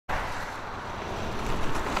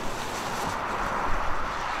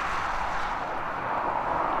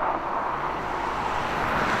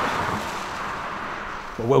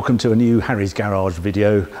welcome to a new Harry's Garage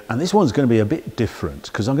video, and this one's going to be a bit different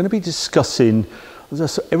because I'm going to be discussing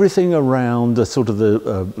everything around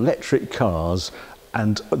the electric cars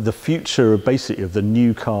and the future basically of the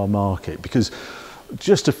new car market. Because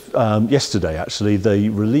just yesterday actually they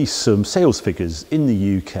released some sales figures in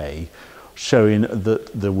the UK showing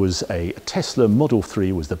that there was a Tesla Model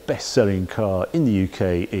 3 was the best-selling car in the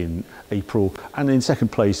UK in April, and in second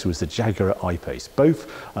place was the Jaguar I-Pace, both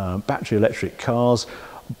battery electric cars.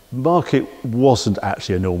 Market wasn't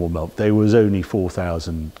actually a normal month. There was only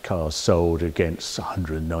 4,000 cars sold against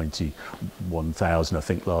 191,000 I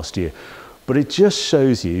think last year. But it just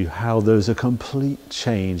shows you how there's a complete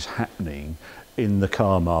change happening in the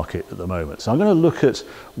car market at the moment. So I'm going to look at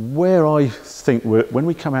where I think when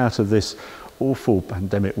we come out of this awful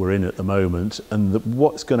pandemic we're in at the moment, and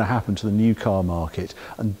what's going to happen to the new car market,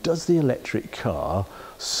 and does the electric car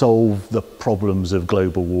solve the problems of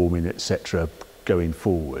global warming, etc., going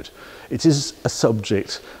forward. It is a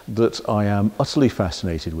subject that I am utterly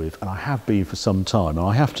fascinated with, and I have been for some time. And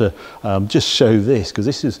I have to just show this, because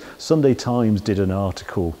this is Sunday Times did an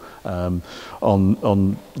article on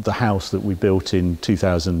the house that we built in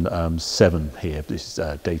 2007 here. This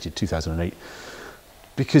is dated 2008,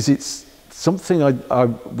 because it's something I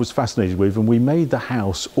was fascinated with, and we made the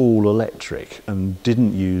house all electric and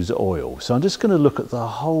didn't use oil. So I'm just going to look at the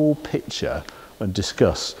whole picture and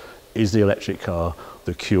discuss, is the electric car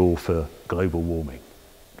the cure for global warming?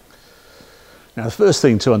 Now, the first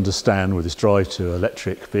thing to understand with this drive to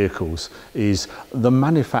electric vehicles is the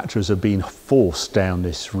manufacturers have been forced down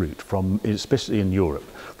this route, especially in Europe.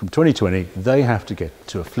 From 2020, they have to get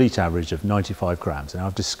to a fleet average of 95 grams. And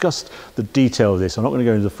I've discussed the detail of this. I'm not going to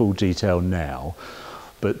go into the full detail now.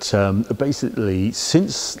 But basically,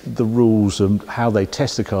 since the rules and how they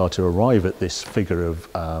test the car to arrive at this figure of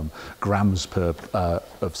grams of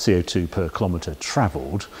CO2 per kilometre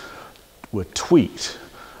travelled were tweaked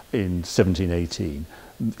in 1718,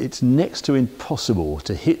 it's next to impossible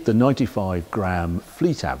to hit the 95 gram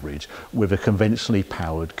fleet average with a conventionally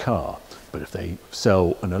powered car. But if they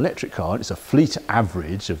sell an electric car, it's a fleet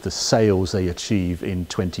average of the sales they achieve in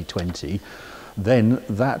 2020, then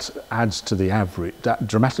that adds to the average, that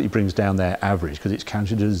dramatically brings down their average because it's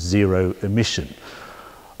counted as zero emission.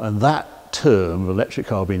 And that term, electric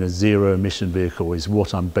car being a zero emission vehicle, is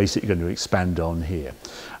what I'm basically going to expand on here.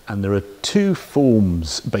 And there are two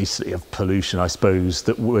forms basically of pollution, I suppose,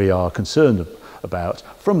 that we are concerned about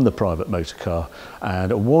from the private motor car,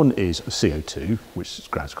 and one is CO2, which is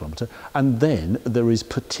grams per kilometre, and then there is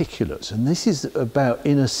particulates, and this is about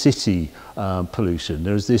inner city pollution.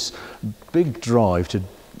 There's this big drive to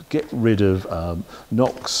get rid of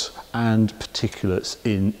NOx and particulates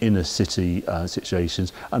in inner city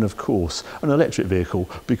situations, and of course an electric vehicle,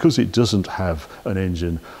 because it doesn't have an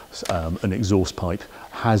engine, an exhaust pipe,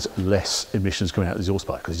 has less emissions coming out of the exhaust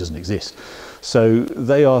pipe because it doesn't exist. So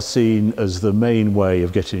they are seen as the main way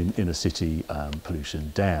of getting inner city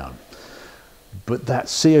pollution down. But that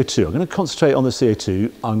CO2, I'm going to concentrate on the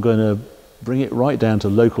CO2. I'm going to bring it right down to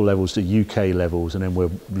local levels, to UK levels, and then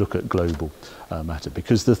we'll look at global matter.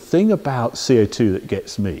 Because the thing about CO2 that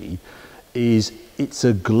gets me is it's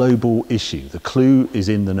a global issue. The clue is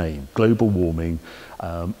in the name. Global warming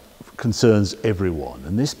concerns everyone,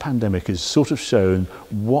 and this pandemic has sort of shown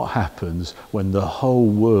what happens when the whole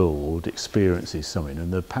world experiences something,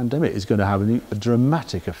 and the pandemic is going to have a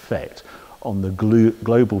dramatic effect on the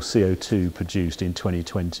global CO2 produced in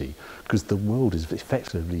 2020, because the world is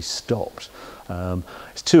effectively stopped.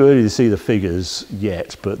 It's too early to see the figures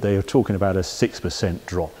yet, but they are talking about a 6%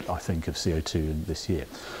 drop, I think, of CO2 in this year.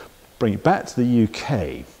 Bring it back to the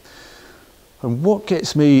UK, and what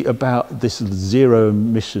gets me about this zero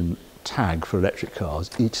emission tag for electric cars,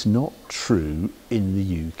 it's not true in the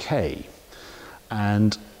UK.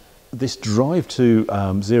 And this drive to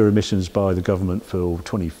zero emissions by the government for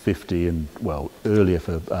 2050, and well, earlier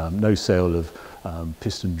for no sale of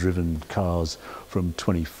piston-driven cars from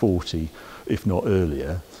 2040, if not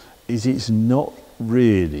earlier, it's not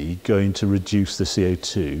really going to reduce the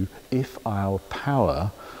CO2 if our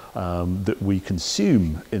power that we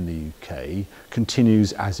consume in the UK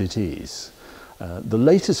continues as it is. The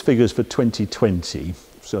latest figures for 2020,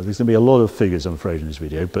 so there's going to be a lot of figures I'm afraid in this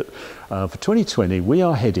video, but for 2020 we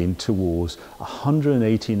are heading towards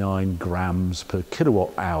 189 grams per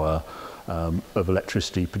kilowatt hour of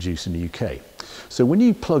electricity produced in the UK. So when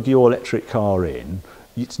you plug your electric car in,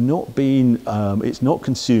 it's not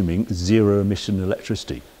consuming zero emission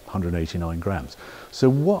electricity, 189 grams. So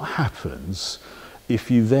what happens if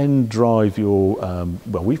you then drive your,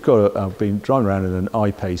 well, I've been driving around in an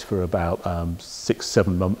I-Pace for about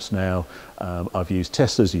 6-7 months now. I've used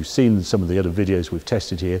Teslas. You've seen some of the other videos we've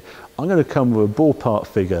tested here. I'm going to come with a ballpark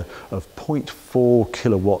figure of 0.4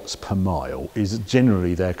 kilowatts per mile is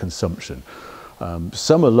generally their consumption.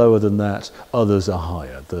 Some are lower than that, others are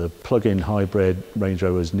higher. The plug-in hybrid Range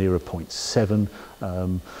Rover is nearer 0.7,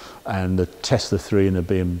 and the Tesla 3 and the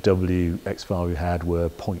BMW X5 we had were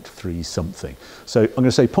 0.3 something. So I'm going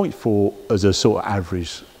to say 0.4 as a sort of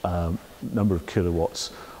average number of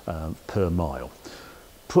kilowatts per mile.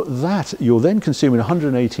 Put that, you're then consuming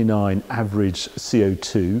 189 average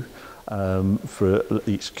CO2 for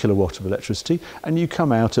each kilowatt of electricity, and you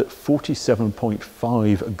come out at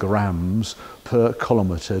 47.5 grams per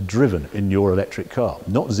kilometre driven in your electric car.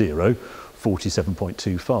 Not zero,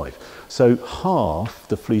 47.25. So half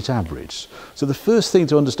the fleet average. So the first thing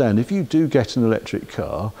to understand, if you do get an electric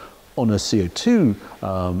car on a CO2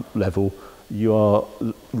 level, you are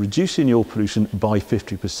reducing your pollution by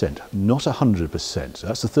 50%, not 100%. So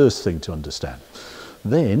that's the first thing to understand.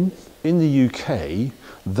 Then, in the UK,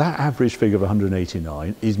 that average figure of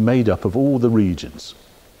 189 is made up of all the regions.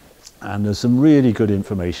 And there's some really good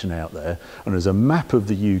information out there. And there's a map of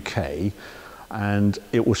the UK, and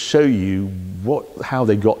it will show you how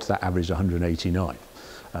they got to that average 189.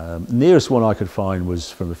 Nearest one I could find was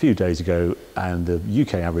from a few days ago, and the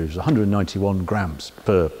UK average was 191 grams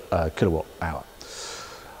per kilowatt hour.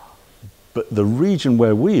 But the region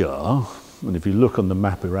where we are, and if you look on the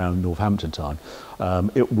map around Northampton time,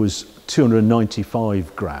 it was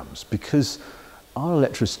 295 grams, because our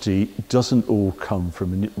electricity doesn't all come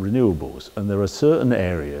from renewables, and there are certain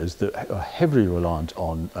areas that are heavily reliant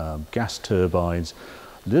on gas turbines,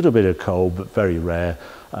 a little bit of coal, but very rare.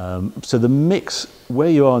 So the mix where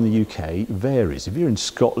you are in the UK varies. If you're in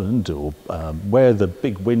Scotland or where the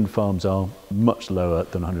big wind farms are, much lower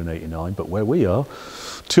than 189, but where we are,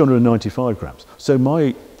 295 grams. So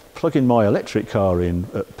plugging my electric car in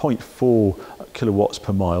at 0.4 kilowatts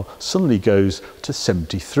per mile suddenly goes to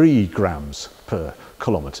 73 grams per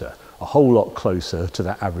kilometre, a whole lot closer to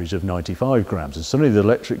that average of 95 grams. And suddenly the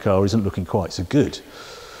electric car isn't looking quite so good.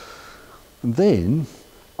 And then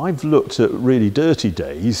I've looked at really dirty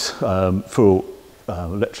days for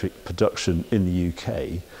electric production in the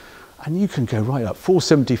UK, and you can go right up.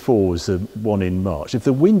 474 is the one in March. If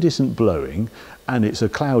the wind isn't blowing and it's a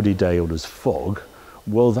cloudy day or there's fog,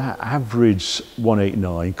 well, that average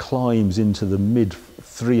 189 climbs into the mid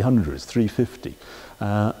 300s, 350.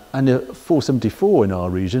 And at 474 in our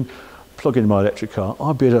region, plug in my electric car,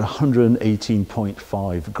 I'd be at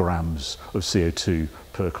 118.5 grams of CO2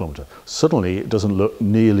 per kilometre. Suddenly, it doesn't look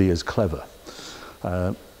nearly as clever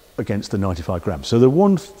against the 95 grams. So the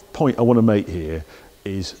one point I want to make here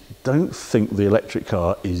is don't think the electric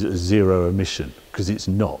car is zero emission, because it's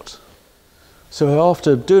not. So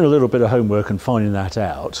after doing a little bit of homework and finding that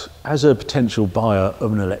out, as a potential buyer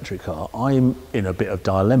of an electric car, I'm in a bit of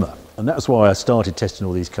dilemma. And that's why I started testing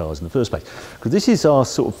all these cars in the first place. Because this is our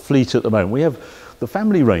sort of fleet at the moment. We have the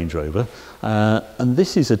family Range Rover, and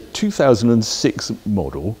this is a 2006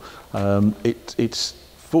 model.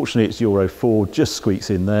 Fortunately, it's Euro 4, just squeaks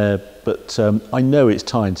in there, but I know it's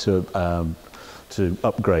time to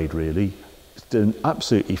upgrade, really. It's doing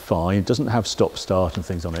absolutely fine. It doesn't have stop-start and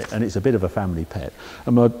things on it, and it's a bit of a family pet.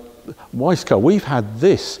 And my wife's car, we've had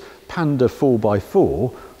this Panda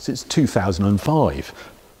 4x4 since 2005.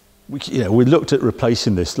 We looked at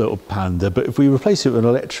replacing this little Panda, but if we replace it with an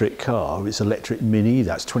electric car, it's electric Mini,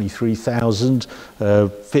 that's 23,000,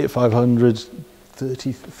 Fiat 500,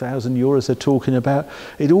 30,000 euros they're talking about.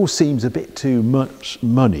 It all seems a bit too much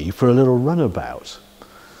money for a little runabout.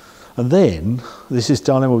 And then, this is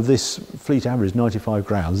dilemma with this fleet average, 95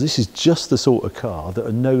 grams. This is just the sort of car that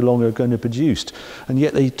are no longer going to be produced. And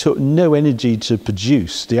yet they took no energy to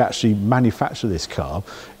produce, to actually manufacture this car.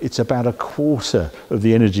 It's about a quarter of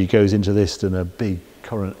the energy goes into this than a big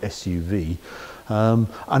current SUV.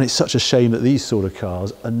 And it's such a shame that these sort of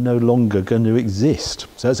cars are no longer going to exist.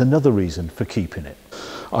 So that's another reason for keeping it.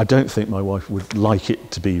 I don't think my wife would like it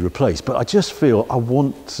to be replaced, but I just feel I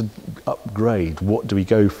want to upgrade. What do we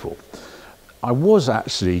go for? I was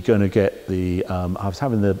actually going to get I was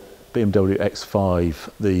having the BMW X5,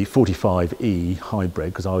 the 45e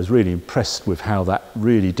hybrid, because I was really impressed with how that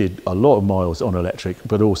really did a lot of miles on electric,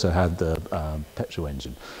 but also had the petrol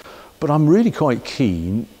engine. But I'm really quite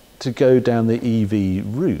keen to go down the EV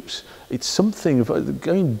route. It's something of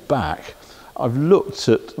going back. I've looked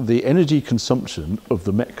at the energy consumption of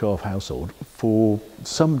the Metcalfe household for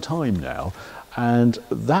some time now, and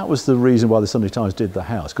that was the reason why the Sunday Times did the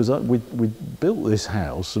house, because we built this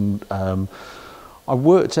house, and I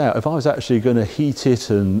worked out if I was actually going to heat it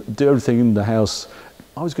and do everything in the house,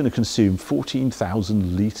 I was going to consume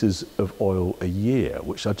 14,000 litres of oil a year,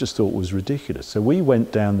 which I just thought was ridiculous. So we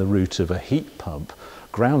went down the route of a heat pump,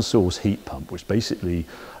 ground source heat pump, which basically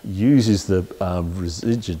uses the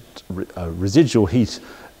residual heat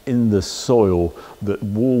in the soil that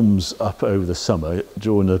warms up over the summer.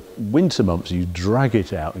 During the winter months, you drag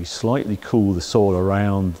it out, you slightly cool the soil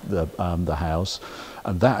around the house,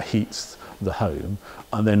 and that heats the home,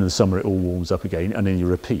 and then in the summer it all warms up again, and then you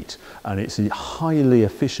repeat. And it's highly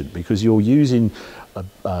efficient because you're using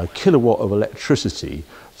a kilowatt of electricity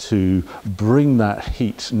to bring that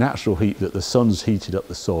heat, natural heat that the sun's heated up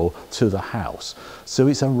the soil, to the house. So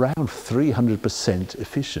it's around 300%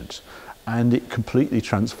 efficient, and it completely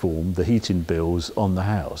transformed the heating bills on the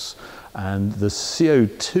house. And the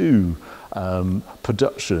CO2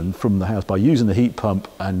 production from the house by using the heat pump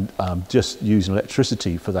and just using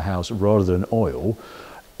electricity for the house rather than oil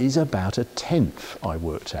is about a tenth, I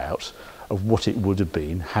worked out, of what it would have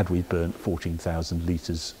been had we burnt 14,000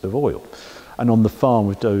 litres of oil. And on the farm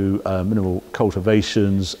we do minimal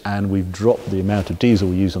cultivations, and we've dropped the amount of diesel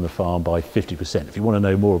we use on the farm by 50%. If you want to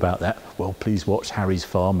know more about that, well, please watch Harry's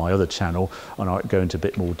Farm, my other channel, and I'll go into a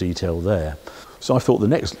bit more detail there. So I thought the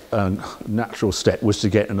next natural step was to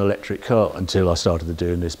get an electric car, until I started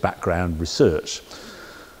doing this background research.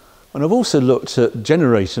 And I've also looked at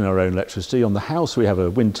generating our own electricity. On the house we have a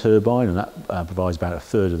wind turbine, and that provides about a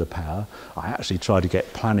third of the power. I actually tried to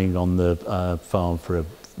get planning on the farm for a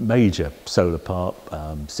major solar park,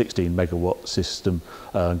 16 megawatt system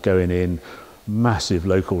going in, massive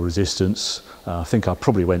local resistance. I think I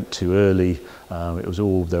probably went too early. It was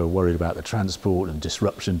all, they were worried about the transport and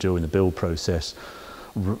disruption during the build process.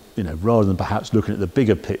 You know, rather than perhaps looking at the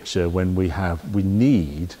bigger picture, when we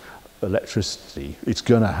need electricity, it's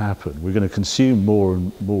going to happen. We're going to consume more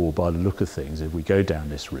and more by the look of things if we go down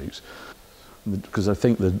this route. Because I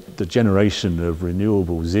think the generation of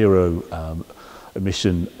renewable zero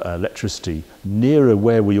emission electricity nearer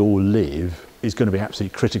where we all live is going to be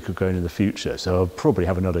absolutely critical going in the future. So I'll probably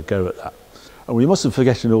have another go at that. And we mustn't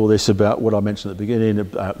forget in all this about what I mentioned at the beginning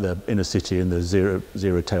about the inner city and the zero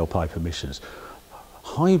tailpipe emissions.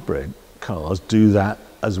 Hybrid cars do that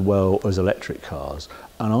as well as electric cars,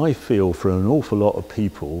 and I feel for an awful lot of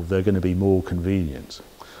people they're going to be more convenient,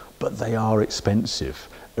 but they are expensive.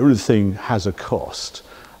 Everything has a cost,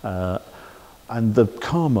 and the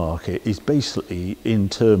car market is basically in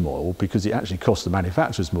turmoil because it actually costs the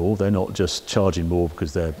manufacturers more. They're not just charging more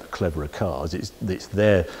because they're cleverer cars, it's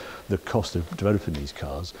the cost of developing these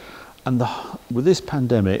cars. And with this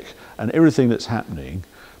pandemic and everything that's happening,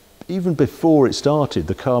 even before it started,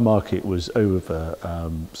 the car market was over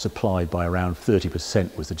supplied by around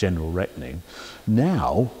 30% was the general reckoning.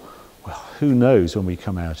 Now, well, who knows when we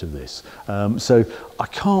come out of this? So I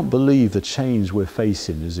can't believe the change we're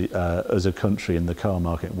facing as a country in the car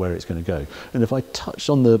market, where it's going to go. And if I touch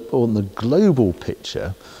on the global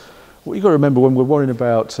picture, what you've got to remember when we're worrying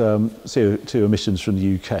about CO2 emissions from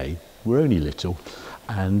the UK, we're only little.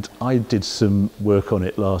 And I did some work on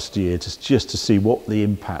it last year just to see what the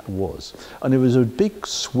impact was. And there was a big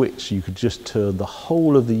switch. You could just turn the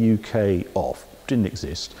whole of the UK off. Didn't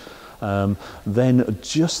exist. Then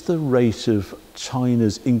just the rate of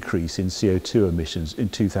China's increase in CO2 emissions in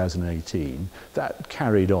 2018, that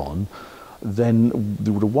carried on, then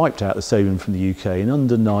they would have wiped out the saving from the UK in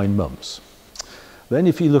under 9 months. Then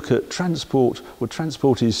if you look at transport, well, road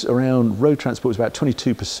transport is about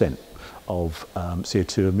 22% of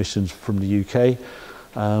CO2 emissions from the UK.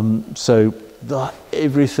 So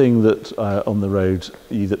everything that on the road,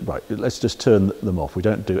 right, let's just turn them off. We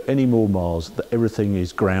don't do any more miles, everything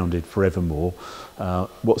is grounded forevermore.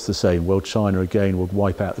 What's the same? Well, China again would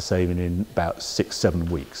wipe out the saving in about 6-7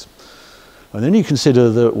 weeks. And then you consider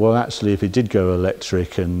that, well, actually, if it did go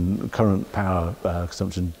electric and current power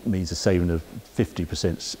consumption means a saving of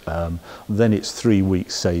 50%, then it's 3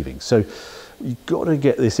 weeks saving. So you've got to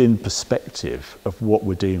get this in perspective of what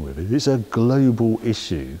we're dealing with. It's a global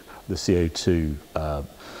issue, the CO2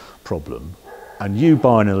 problem. And you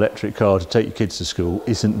buying an electric car to take your kids to school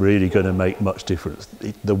isn't really going to make much difference.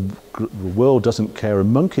 The world doesn't care a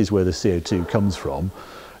monkey's where the CO2 comes from.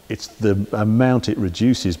 It's the amount it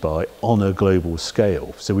reduces by on a global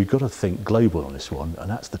scale. So we've got to think global on this one, and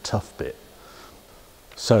that's the tough bit.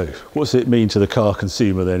 So what's it mean to the car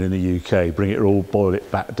consumer then in the UK? Boil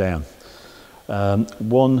it back down.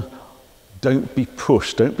 One, don't be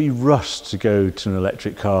pushed, don't be rushed to go to an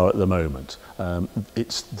electric car at the moment.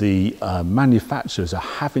 It's the manufacturers are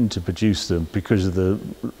having to produce them because of the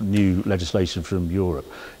new legislation from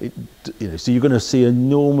Europe. So you're going to see an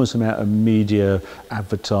enormous amount of media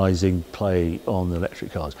advertising play on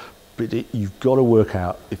electric cars, but you've got to work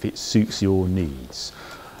out if it suits your needs.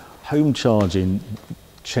 Home charging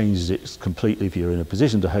changes it completely if you're in a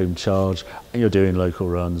position to home charge and you're doing local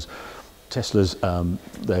runs. Tesla's,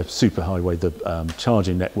 their superhighway, the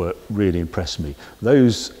charging network really impressed me.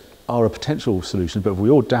 Those are a potential solution, but if we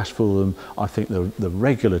all dash for them, I think the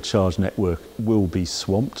regular charge network will be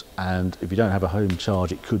swamped, and if you don't have a home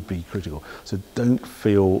charge, it could be critical. So don't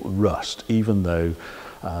feel rushed, even though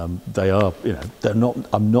they are, they're not,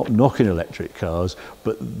 I'm not knocking electric cars,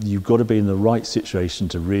 but you've got to be in the right situation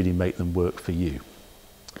to really make them work for you.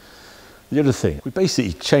 The other thing, we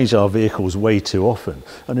basically change our vehicles way too often.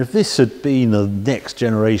 And if this had been a next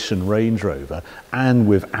generation Range Rover, and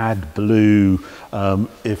with AdBlue,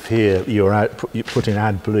 if here you put in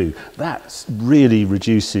AdBlue, that really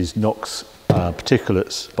reduces NOx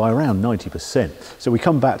particulates by around 90%. So we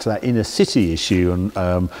come back to that inner city issue,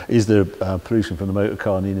 and is there pollution from the motor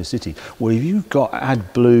car in the inner city? Well, if you've got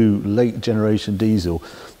AdBlue late generation diesel,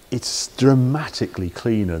 it's dramatically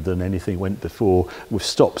cleaner than anything went before with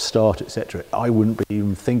stop, start, etc. I wouldn't be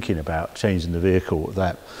even thinking about changing the vehicle with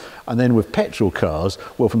that. And then with petrol cars,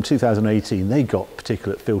 well, from 2018, they got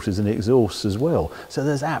particulate filters and exhausts as well. So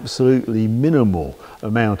there's absolutely minimal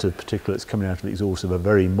amount of particulates coming out of the exhaust of a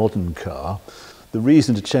very modern car. The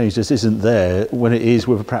reason to change this isn't there when it is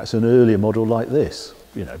with perhaps an earlier model like this.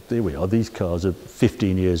 There we are. These cars are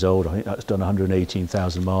 15 years old. I think that's done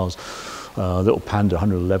 118,000 miles. Little Panda,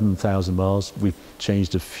 111,000 miles. We've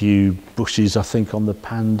changed a few bushes, I think, on the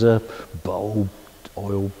Panda. Bulb,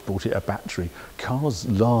 oil, bought it a battery. Cars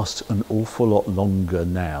last an awful lot longer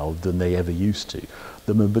now than they ever used to.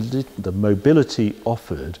 The mobility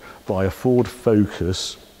offered by a Ford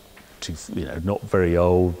Focus, not very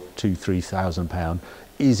old, £2,000–3,000,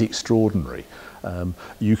 is extraordinary.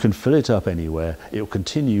 You can fill it up anywhere. It'll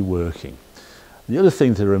continue working. The other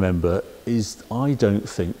thing to remember is I don't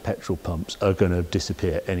think petrol pumps are going to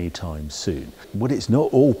disappear anytime soon. But it's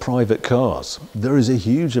not all private cars. There is a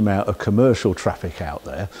huge amount of commercial traffic out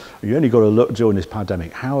there. You only got to look during this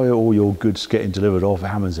pandemic, how are all your goods getting delivered off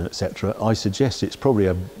Amazon, etc. I suggest it's probably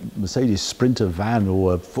a Mercedes Sprinter van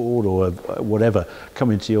or a Ford or whatever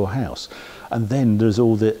coming to your house. And then there's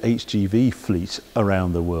all the HGV fleet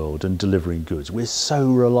around the world and delivering goods. We're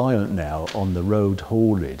so reliant now on the road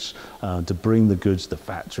haulage to bring the goods, the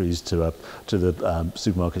factories to the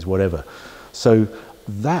supermarkets, whatever. So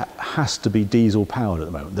that has to be diesel powered at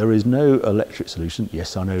the moment. There is no electric solution.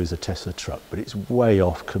 Yes, I know there's a Tesla truck, but it's way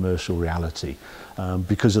off commercial reality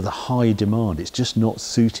because of the high demand. It's just not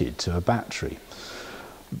suited to a battery.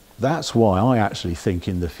 That's why I actually think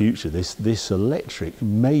in the future this electric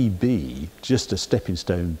may be just a stepping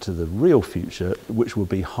stone to the real future, which will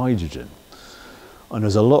be hydrogen. And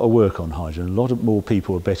there's a lot of work on hydrogen. A lot of more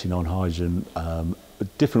people are betting on hydrogen,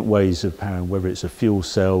 different ways of powering, whether it's a fuel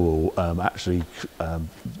cell or actually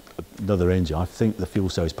another engine. I think the fuel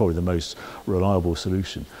cell is probably the most reliable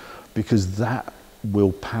solution because that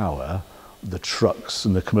will power the trucks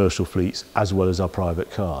and the commercial fleets as well as our private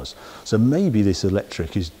cars. So maybe this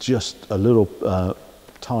electric is just a little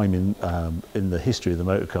time in the history of the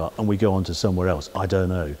motor car and we go on to somewhere else. I don't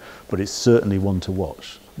know, but it's certainly one to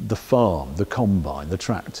watch. The farm, the combine, the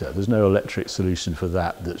tractor, there's no electric solution for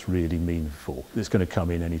that that's really meaningful. It's going to come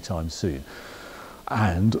in anytime soon.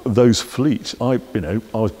 And those fleets, I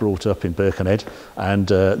was brought up in Birkenhead, and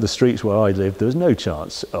the streets where I live, there's no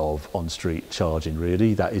chance of on-street charging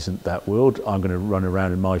really. That isn't that world. I'm going to run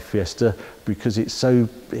around in my Fiesta because it's so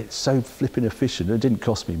flipping efficient. It didn't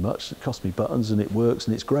cost me much. It cost me buttons, and it works,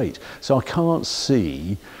 and it's great. So I can't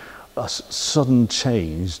see a sudden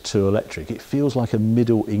change to electric. It feels like a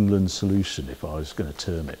Middle England solution, if I was going to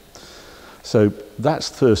term it. So that's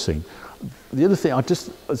the first thing. The other thing, as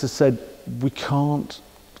I said, we can't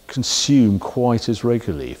consume quite as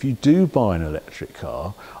regularly. If you do buy an electric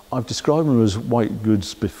car, I've described them as white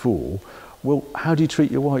goods before. Well, how do you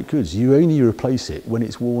treat your white goods? You only replace it when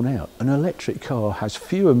it's worn out. An electric car has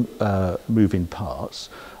fewer moving parts.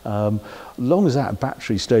 Long as that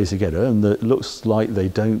battery stays together and it looks like they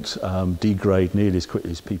don't degrade nearly as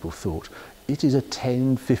quickly as people thought, it is a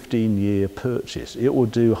 10–15 year purchase. It will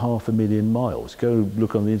do 500,000 miles. Go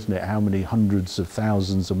look on the internet how many hundreds of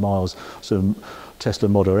thousands of miles some Tesla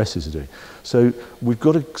Model S's are doing. So we've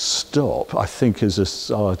got to stop, I think, as a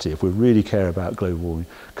society, if we really care about global warming,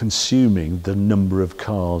 consuming the number of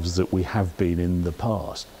cars that we have been in the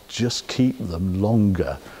past. Just keep them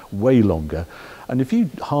longer way longer. And if you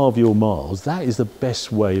halve your miles, that is the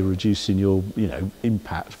best way of reducing your,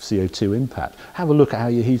 impact, CO2 impact. Have a look at how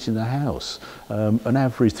you're heating the house. An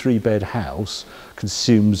average 3-bed house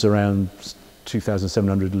consumes around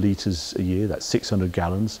 2,700 litres a year, that's 600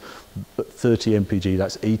 gallons. 30 mpg,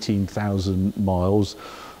 that's 18,000 miles.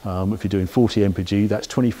 If you're doing 40 mpg, that's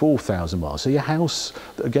 24,000 miles. So your house,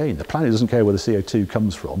 again, the planet doesn't care where the CO2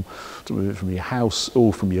 comes from your house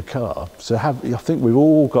or from your car. So I think we've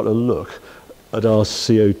all got to look at our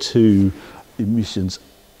CO2 emissions,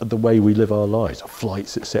 the way we live our lives, our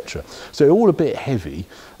flights, etc. So all a bit heavy,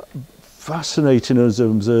 fascinating as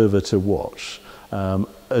an observer to watch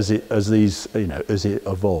as it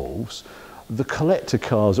evolves. The collector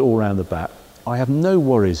cars all around the back, I have no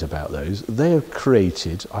worries about those. They are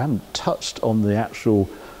created, I haven't touched on the actual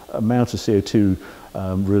amount of CO2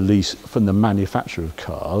 release from the manufacture of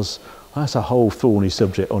cars. That's a whole thorny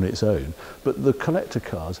subject on its own. But the collector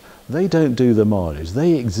cars, they don't do the mileage.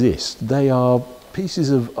 They exist. They are pieces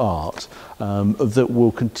of art that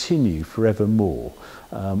will continue forevermore.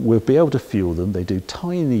 We'll be able to fuel them. They do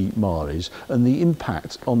tiny mileage, and the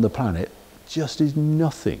impact on the planet just is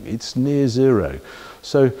nothing. It's near zero.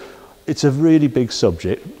 So it's a really big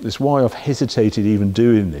subject. It's why I've hesitated even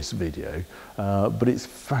doing this video, but it's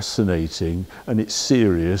fascinating and it's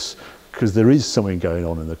serious, because there is something going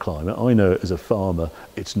on in the climate. I know as a farmer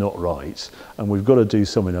it's not right, and we've got to do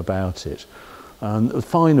something about it. And the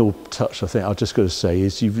final touch I think I've just got to say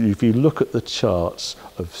is if you look at the charts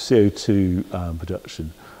of CO2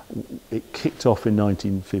 production, it kicked off in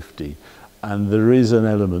 1950, and there is an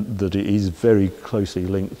element that it is very closely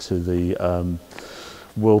linked to the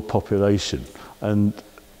world population. And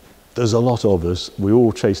there's a lot of us, we're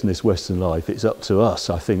all chasing this Western life. It's up to us,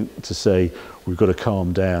 I think, to say we've got to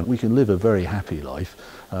calm down. We can live a very happy life,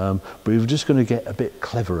 but we're just going to get a bit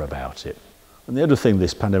clever about it. And the other thing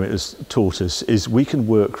this pandemic has taught us is we can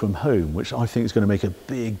work from home, which I think is going to make a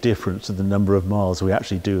big difference to the number of miles we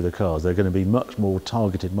actually do with the cars. They're going to be much more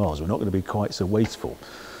targeted miles. We're not going to be quite so wasteful.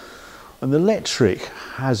 And the electric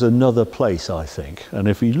has another place, I think. And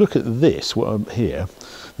if you look at this, what I'm here,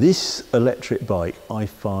 this electric bike I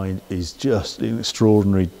find is just an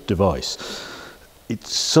extraordinary device. It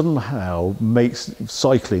somehow makes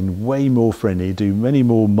cycling way more friendly, do many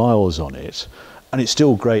more miles on it, and it's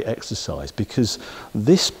still great exercise, because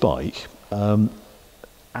this bike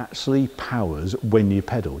actually powers when you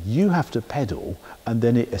pedal. You have to pedal and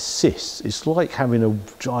then it assists. It's like having a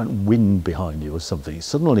giant wind behind you or something.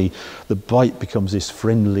 Suddenly the bike becomes this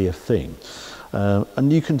friendlier thing.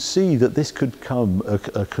 And you can see that this could become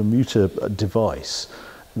a commuter device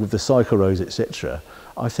with the cycle roads, etc.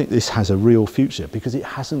 I think this has a real future, because it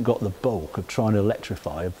hasn't got the bulk of trying to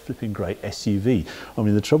electrify a flipping great SUV. I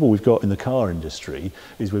mean, the trouble we've got in the car industry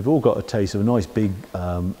is we've all got a taste of a nice big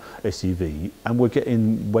SUV, and we're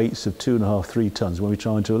getting weights of 2.5, 3 tons when we're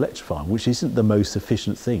trying to electrify them, which isn't the most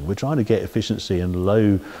efficient thing. We're trying to get efficiency and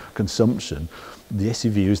low consumption. The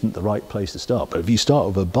SUV isn't the right place to start. But if you start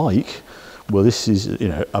with a bike, well, this is,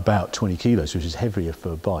 about 20 kilos, which is heavier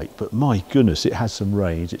for a bike, but my goodness, it has some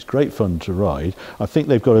range. It's great fun to ride. I think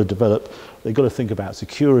they've got to think about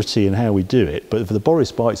security and how we do it. But if the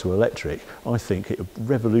Boris bikes were electric, I think it would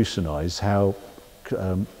revolutionise how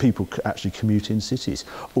people actually commute in cities.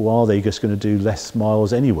 Or are they just going to do less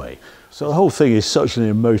miles anyway? So the whole thing is such an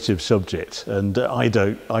emotive subject, and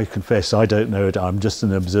I confess I don't know it. I'm just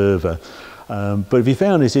an observer. But if you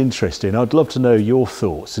found this interesting, I'd love to know your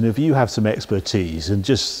thoughts, and if you have some expertise and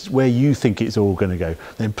just where you think it's all going to go,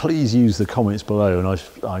 then please use the comments below, and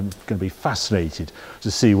I'm going to be fascinated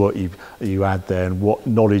to see what you add there and what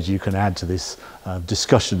knowledge you can add to this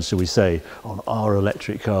discussion, shall we say, on are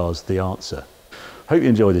electric cars the answer. Hope you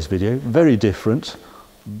enjoyed this video. Very different,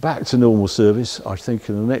 back to normal service. I think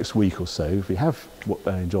in the next week or so, if you have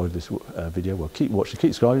enjoyed this video, well, keep watching,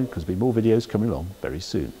 keep subscribing, because there'll be more videos coming along very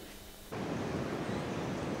soon.